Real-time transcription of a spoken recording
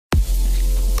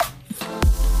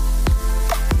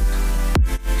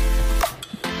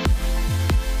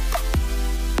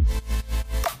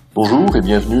Bonjour et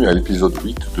bienvenue à l'épisode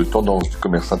 8 de Tendance du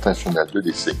commerce international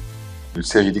d'EDC, une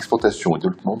série d'exportation et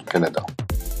développement du Canada.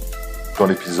 Dans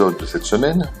l'épisode de cette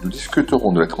semaine, nous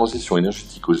discuterons de la transition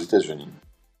énergétique aux États-Unis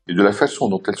et de la façon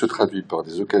dont elle se traduit par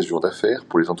des occasions d'affaires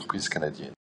pour les entreprises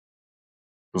canadiennes.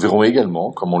 Nous verrons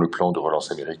également comment le plan de relance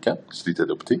américain, s'il est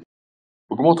adopté,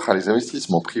 augmentera les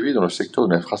investissements privés dans le secteur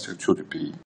de l'infrastructure du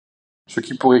pays, ce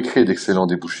qui pourrait créer d'excellents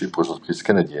débouchés pour les entreprises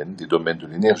canadiennes des domaines de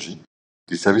l'énergie,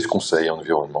 des services conseils en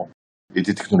environnement et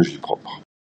des technologies propres.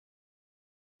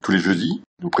 Tous les jeudis,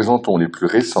 nous présentons les plus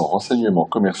récents renseignements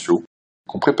commerciaux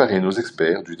qu'ont préparés nos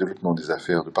experts du développement des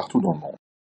affaires de partout dans le monde.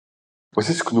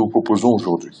 Voici ce que nous vous proposons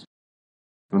aujourd'hui.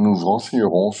 Nous nous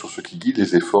renseignerons sur ce qui guide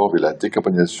les efforts vers la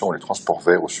décarbonisation et les transports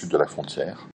verts au sud de la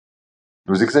frontière.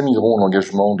 Nous examinerons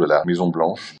l'engagement de la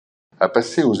Maison-Blanche à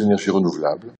passer aux énergies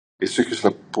renouvelables et ce que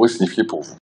cela pourrait signifier pour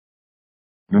vous.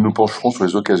 Nous nous pencherons sur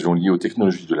les occasions liées aux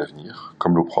technologies de l'avenir,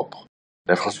 comme l'eau propre,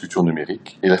 l'infrastructure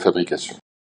numérique et la fabrication.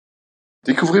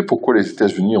 Découvrez pourquoi les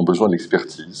États-Unis ont besoin de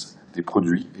l'expertise, des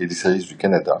produits et des services du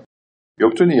Canada et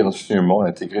obtenez les renseignements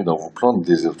intégrés dans vos plans de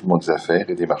développement des affaires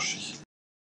et des marchés.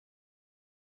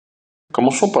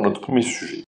 Commençons par notre premier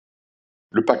sujet.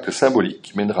 Le pacte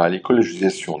symbolique mènera à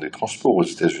l'écologisation des transports aux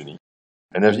États-Unis,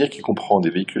 un avenir qui comprend des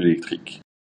véhicules électriques,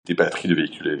 des batteries de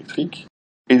véhicules électriques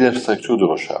et des infrastructures de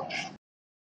recharge.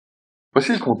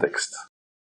 Voici le contexte.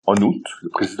 En août, le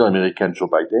président américain Joe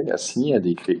Biden a signé un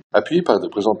décret appuyé par des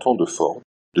représentants de Ford,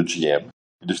 de GM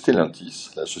et de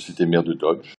Stellantis, la société mère de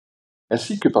Dodge,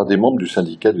 ainsi que par des membres du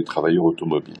syndicat des travailleurs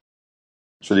automobiles.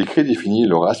 Ce décret définit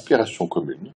leur aspiration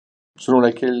commune, selon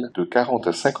laquelle de 40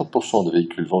 à 50% des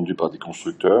véhicules vendus par des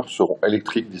constructeurs seront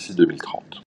électriques d'ici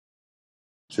 2030.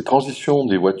 Cette transition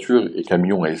des voitures et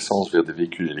camions à essence vers des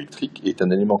véhicules électriques est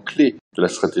un élément clé de la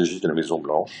stratégie de la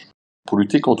Maison-Blanche pour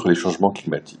lutter contre les changements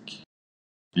climatiques.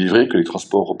 Il est vrai que les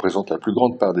transports représentent la plus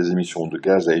grande part des émissions de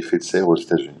gaz à effet de serre aux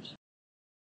États-Unis.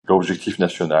 Leur objectif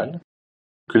national,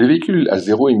 que les véhicules à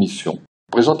zéro émission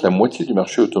représentent la moitié du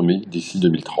marché automobile d'ici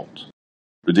 2030.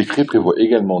 Le décret prévoit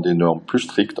également des normes plus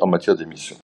strictes en matière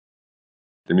d'émissions.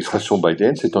 L'administration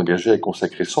Biden s'est engagée à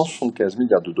consacrer 175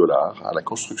 milliards de dollars à la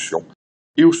construction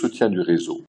et au soutien du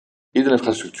réseau et de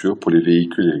l'infrastructure pour les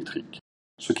véhicules électriques,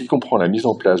 ce qui comprend la mise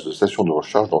en place de stations de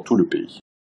recharge dans tout le pays.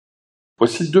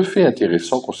 Voici deux faits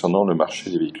intéressants concernant le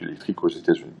marché des véhicules électriques aux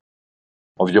États-Unis.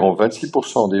 Environ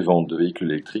 26% des ventes de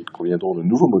véhicules électriques proviendront de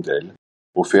nouveaux modèles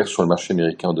offerts sur le marché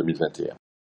américain en 2021.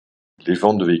 Les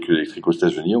ventes de véhicules électriques aux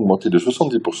États-Unis ont augmenté de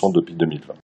 70% depuis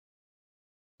 2020.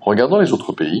 En regardant les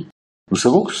autres pays, nous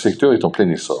savons que ce secteur est en plein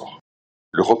essor.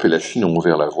 L'Europe et la Chine ont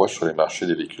ouvert la voie sur les marchés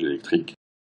des véhicules électriques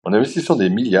en investissant des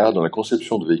milliards dans la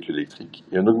conception de véhicules électriques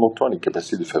et en augmentant les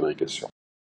capacités de fabrication.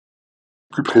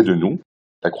 Plus près de nous,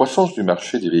 la croissance du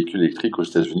marché des véhicules électriques aux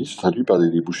États-Unis se traduit par des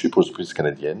débouchés pour les entreprises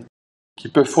canadiennes qui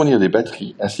peuvent fournir des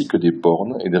batteries ainsi que des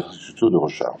bornes et des infrastructures de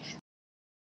recharge.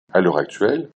 À l'heure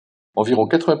actuelle, environ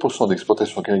 80%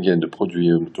 d'exportations canadiennes de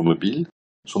produits automobiles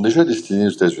sont déjà destinées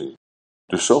aux États-Unis,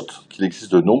 de sorte qu'il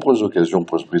existe de nombreuses occasions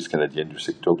pour les entreprises canadiennes du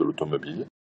secteur de l'automobile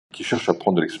qui cherchent à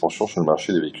prendre de l'expansion sur le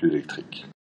marché des véhicules électriques.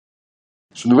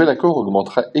 Ce nouvel accord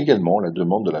augmentera également la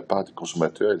demande de la part des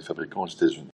consommateurs et des fabricants aux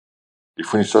États-Unis. Les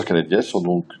fournisseurs canadiens sont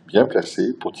donc bien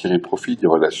placés pour tirer profit des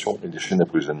relations et des chaînes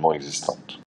d'approvisionnement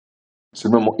existantes. C'est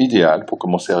le moment idéal pour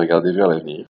commencer à regarder vers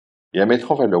l'avenir et à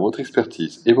mettre en valeur votre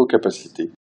expertise et vos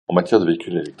capacités en matière de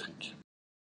véhicules électriques.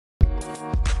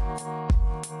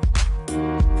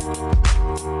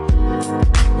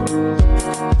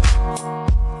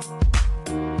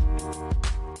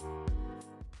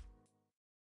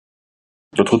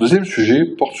 Notre deuxième sujet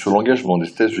porte sur l'engagement des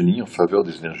États-Unis en faveur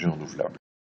des énergies renouvelables.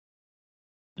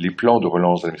 Les plans de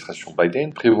relance de l'administration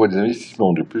Biden prévoient des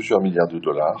investissements de plusieurs milliards de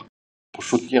dollars pour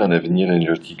soutenir un avenir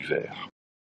énergétique vert.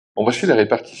 En voici la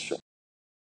répartition.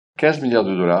 15 milliards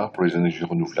de dollars pour les énergies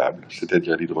renouvelables,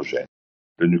 c'est-à-dire l'hydrogène,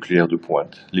 le nucléaire de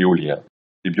pointe, l'éolien,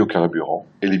 les biocarburants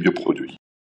et les bioproduits.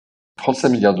 35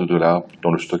 milliards de dollars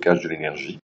dans le stockage de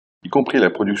l'énergie, y compris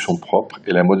la production propre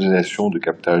et la modernisation de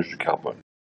captage du carbone.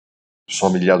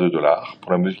 100 milliards de dollars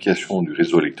pour la modification du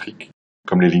réseau électrique,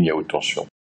 comme les lignes à haute tension,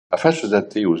 afin de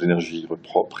s'adapter aux énergies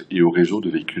propres et aux réseaux de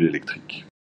véhicules électriques.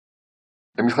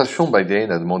 L'administration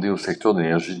Biden a demandé au secteur de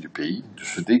l'énergie du pays de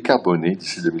se décarboner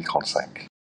d'ici 2035.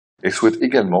 Elle souhaite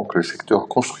également que le secteur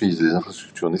construise les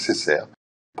infrastructures nécessaires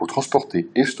pour transporter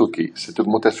et stocker cette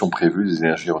augmentation prévue des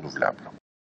énergies renouvelables.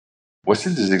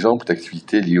 Voici des exemples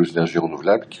d'activités liées aux énergies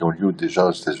renouvelables qui ont lieu déjà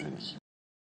aux États-Unis.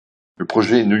 Le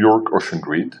projet New York Ocean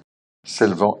Grid,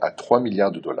 s'élevant à 3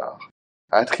 milliards de dollars,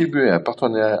 a attribué un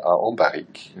partenariat à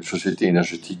Embark, une société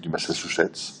énergétique du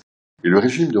Massachusetts, et le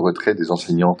régime de retraite des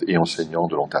enseignantes et enseignants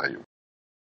de l'Ontario.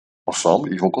 Ensemble,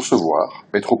 ils vont concevoir,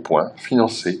 mettre au point,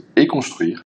 financer et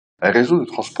construire un réseau de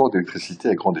transport d'électricité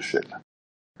à grande échelle.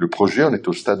 Le projet en est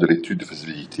au stade de l'étude de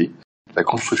faisabilité, la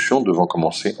construction devant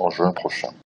commencer en juin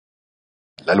prochain.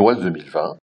 La loi de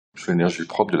 2020, sur l'énergie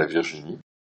propre de la Virginie,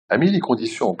 a mis les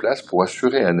conditions en place pour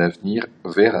assurer un avenir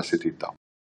vert à cet État.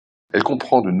 Elle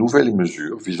comprend de nouvelles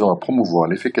mesures visant à promouvoir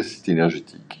l'efficacité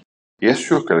énergétique et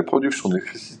assure que la production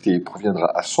d'électricité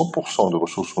proviendra à 100% de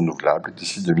ressources renouvelables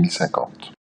d'ici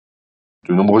 2050.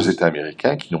 De nombreux États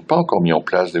américains qui n'ont pas encore mis en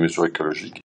place des mesures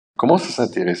écologiques commencent à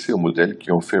s'intéresser aux modèles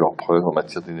qui ont fait leurs preuves en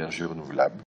matière d'énergie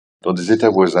renouvelable dans des États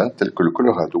voisins tels que le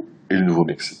Colorado et le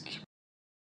Nouveau-Mexique.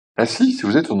 Ainsi, si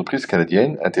vous êtes une entreprise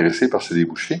canadienne intéressée par ces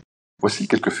débouchés, voici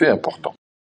quelques faits importants.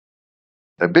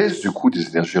 La baisse du coût des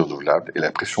énergies renouvelables et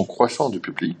la pression croissante du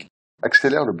public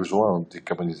accélèrent le besoin en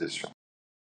décarbonisation.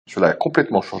 Cela a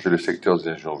complètement changé le secteur des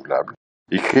énergies renouvelables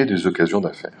et créé des occasions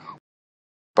d'affaires.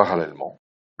 Parallèlement,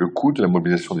 le coût de la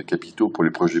mobilisation des capitaux pour les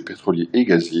projets pétroliers et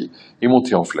gaziers est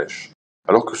monté en flèche,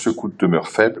 alors que ce coût demeure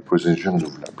faible pour les énergies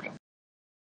renouvelables.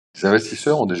 Les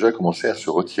investisseurs ont déjà commencé à se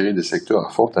retirer des secteurs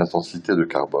à forte intensité de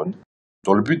carbone,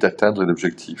 dans le but d'atteindre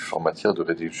l'objectif en matière de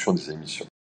réduction des émissions.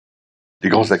 Les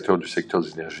grands acteurs du secteur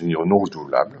des énergies non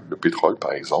renouvelables, le pétrole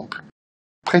par exemple,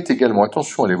 prêtent également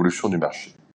attention à l'évolution du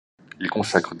marché. Ils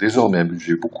consacrent désormais un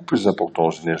budget beaucoup plus important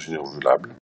aux énergies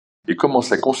renouvelables et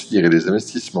commencent à considérer les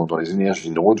investissements dans les énergies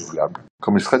non renouvelables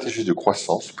comme une stratégie de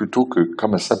croissance plutôt que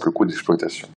comme un simple coût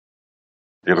d'exploitation.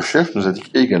 Les recherches nous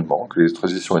indiquent également que la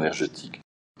transition énergétique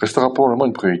restera probablement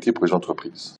une priorité pour les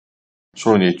entreprises.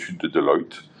 Selon une étude de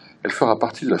Deloitte, elle fera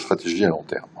partie de la stratégie à long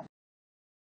terme.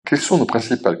 Quelles sont nos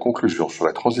principales conclusions sur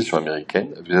la transition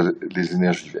américaine vers les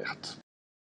énergies vertes?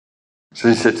 Cette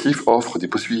initiative offre des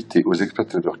possibilités aux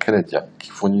exploitateurs canadiens qui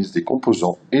fournissent des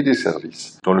composants et des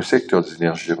services dans le secteur des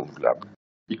énergies renouvelables,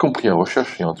 y compris en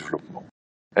recherche et en développement,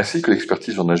 ainsi que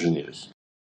l'expertise en ingénierie.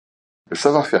 Le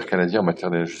savoir-faire canadien en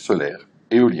matière d'énergie solaire,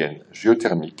 éolienne,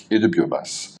 géothermique et de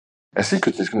biomasse, ainsi que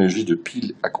de technologies de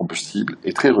piles à combustible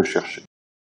est très recherché.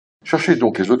 Cherchez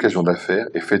donc les occasions d'affaires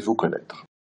et faites-vous connaître.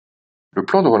 Le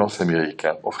plan de relance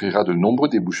américain offrira de nombreux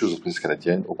débouchés aux entreprises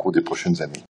canadiennes au cours des prochaines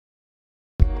années.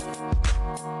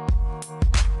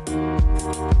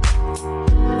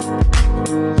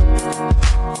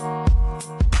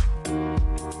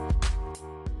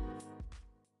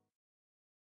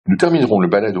 Nous terminerons le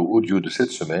balado audio de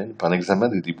cette semaine par un examen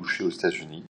des débouchés aux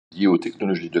États-Unis liés aux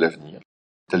technologies de l'avenir,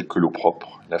 telles que l'eau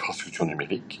propre, l'infrastructure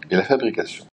numérique et la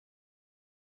fabrication.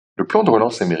 Le plan de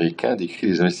relance américain décrit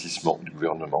les investissements du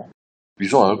gouvernement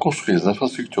visant à reconstruire les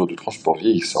infrastructures de transport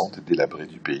vieillissantes et délabrées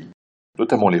du pays,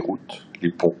 notamment les routes,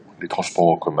 les ponts, les transports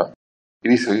en commun et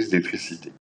les services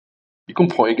d'électricité. Il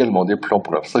comprend également des plans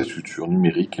pour l'infrastructure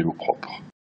numérique et l'eau propre.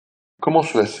 Comment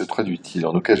cela se traduit-il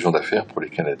en occasion d'affaires pour les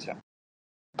Canadiens?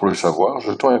 Pour le savoir,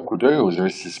 jetons un coup d'œil aux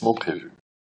investissements prévus.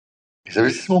 Les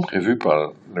investissements prévus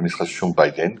par l'administration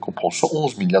Biden comprennent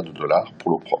 111 milliards de dollars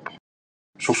pour l'eau propre.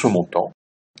 Sur ce montant,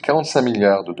 45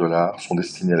 milliards de dollars sont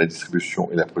destinés à la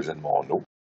distribution et l'approvisionnement en eau,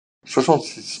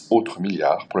 66 autres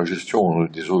milliards pour la gestion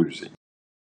des eaux usées.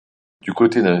 Du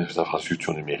côté des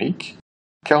infrastructures numériques,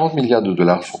 40 milliards de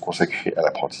dollars sont consacrés à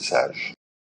l'apprentissage,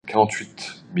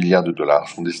 48 milliards de dollars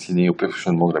sont destinés au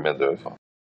perfectionnement de la main-d'œuvre.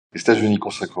 Les États-Unis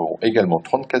consacreront également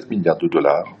 34 milliards de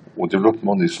dollars au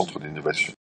développement des centres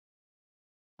d'innovation.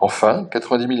 Enfin,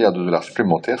 90 milliards de dollars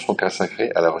supplémentaires sont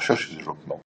consacrés à la recherche et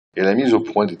développement et à la mise au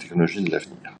point des technologies de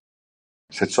l'avenir.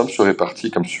 Cette somme se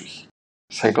répartit comme suit.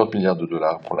 50 milliards de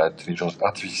dollars pour l'intelligence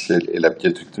artificielle et la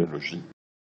biotechnologie,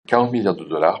 40 milliards de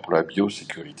dollars pour la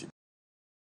biosécurité.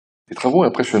 Des travaux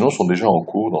impressionnants sont déjà en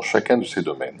cours dans chacun de ces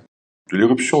domaines, de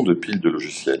l'éruption de piles de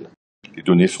logiciels, les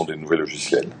données sont des nouveaux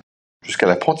logiciels, jusqu'à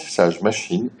l'apprentissage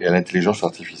machine et à l'intelligence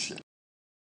artificielle.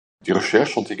 Des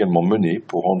recherches sont également menées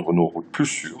pour rendre nos routes plus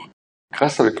sûres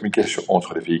grâce à la communication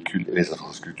entre les véhicules et les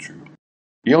infrastructures,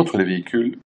 et entre les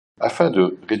véhicules afin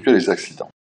de réduire les accidents.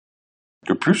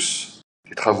 De plus,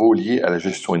 des travaux liés à la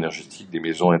gestion énergétique des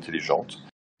maisons intelligentes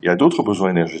et à d'autres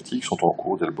besoins énergétiques sont en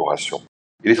cours d'élaboration,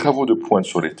 et les travaux de pointe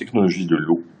sur les technologies de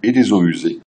l'eau et des eaux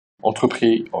usées,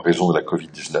 entrepris en raison de la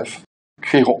Covid-19,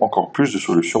 créeront encore plus de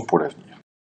solutions pour l'avenir.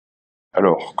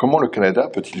 Alors, comment le Canada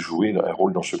peut-il jouer un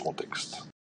rôle dans ce contexte?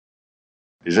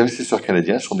 Les investisseurs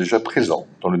canadiens sont déjà présents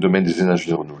dans le domaine des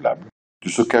énergies renouvelables, du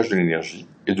stockage de l'énergie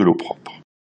et de l'eau propre.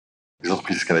 Les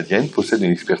entreprises canadiennes possèdent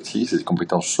une expertise et des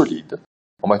compétences solides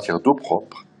en matière d'eau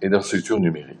propre et d'infrastructures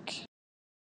numériques.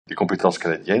 Les compétences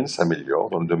canadiennes s'améliorent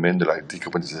dans le domaine de la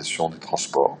décarbonisation des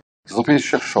transports, les entreprises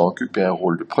cherchant à occuper un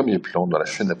rôle de premier plan dans la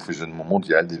chaîne d'approvisionnement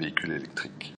mondiale des véhicules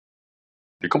électriques.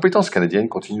 Les compétences canadiennes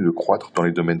continuent de croître dans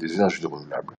les domaines des énergies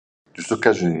renouvelables, du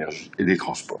stockage d'énergie et des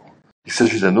transports. Il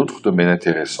s'agit d'un autre domaine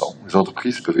intéressant où les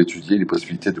entreprises peuvent étudier les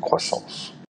possibilités de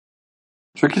croissance.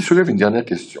 Ce qui soulève une dernière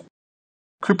question.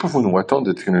 Que pouvons-nous attendre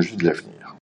des technologies de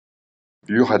l'avenir?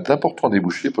 Il y aura d'importants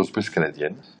débouchés pour les entreprises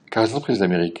canadiennes, car les entreprises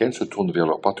américaines se tournent vers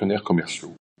leurs partenaires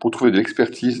commerciaux pour trouver de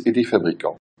l'expertise et des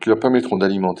fabricants qui leur permettront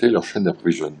d'alimenter leur chaîne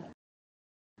d'approvisionnement.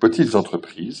 Petites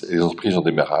entreprises et les entreprises en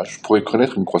démarrage pourraient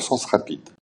connaître une croissance rapide.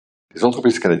 Les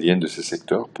entreprises canadiennes de ces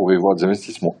secteurs pourraient voir des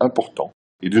investissements importants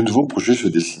et de nouveaux projets se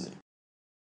dessiner.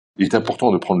 Il est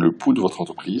important de prendre le pouls de votre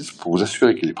entreprise pour vous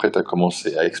assurer qu'elle est prête à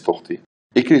commencer à exporter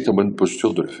et qu'elle est en bonne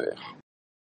posture de le faire.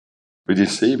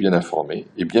 EDC est bien informé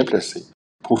et bien placé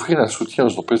pour offrir un soutien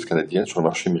aux entreprises canadiennes sur le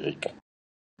marché américain.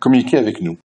 Communiquez avec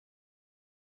nous.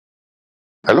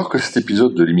 Alors que cet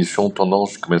épisode de l'émission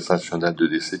Tendance du commerce national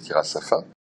d'EDC tire à sa fin,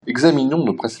 examinons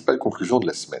nos principales conclusions de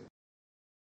la semaine.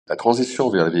 La transition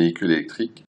vers les véhicules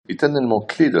électriques est un élément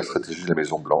clé de la stratégie de la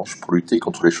Maison-Blanche pour lutter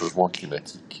contre les changements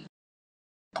climatiques.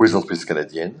 Pour les entreprises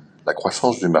canadiennes, la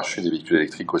croissance du marché des véhicules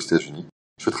électriques aux États-Unis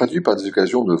se traduit par des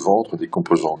occasions de vendre des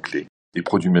composants clés, des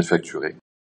produits manufacturés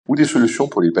ou des solutions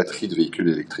pour les batteries de véhicules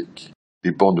électriques,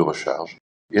 les bornes de recharge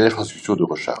et l'infrastructure de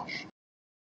recharge.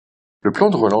 Le plan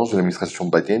de relance de l'administration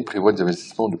Biden prévoit des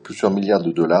investissements de plusieurs milliards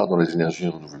de dollars dans les énergies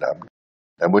renouvelables,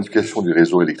 la modification du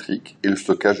réseau électrique et le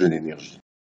stockage de l'énergie.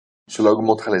 Cela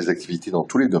augmentera les activités dans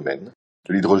tous les domaines,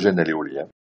 de l'hydrogène à l'éolien,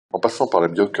 en passant par le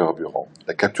biocarburant,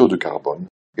 la capture de carbone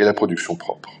et la production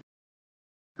propre.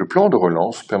 Le plan de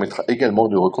relance permettra également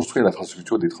de reconstruire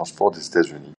l'infrastructure des transports des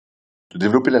États-Unis, de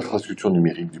développer l'infrastructure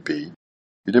numérique du pays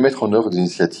et de mettre en œuvre des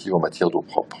initiatives en matière d'eau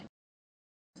propre.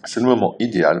 C'est le moment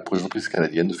idéal pour les entreprises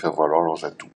canadiennes de faire valoir leurs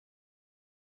atouts.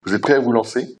 Vous êtes prêts à vous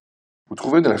lancer? Vous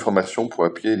trouverez de l'information pour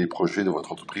appuyer les projets de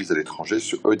votre entreprise à l'étranger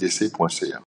sur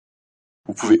edc.ca.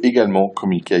 Vous pouvez également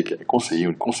communiquer avec un conseiller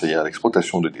ou une conseillère à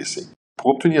l'exploitation d'EDC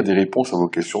pour obtenir des réponses à vos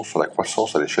questions sur la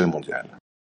croissance à l'échelle mondiale.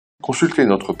 Consultez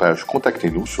notre page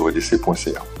Contactez-nous sur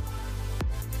edc.ca.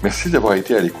 Merci d'avoir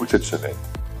été à l'écoute cette semaine.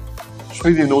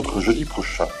 Soyez des nôtres jeudi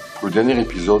prochain pour le dernier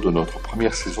épisode de notre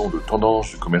première saison de Tendance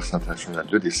du commerce international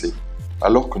d'EDC,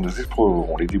 alors que nous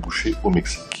explorerons les débouchés au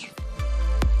Mexique.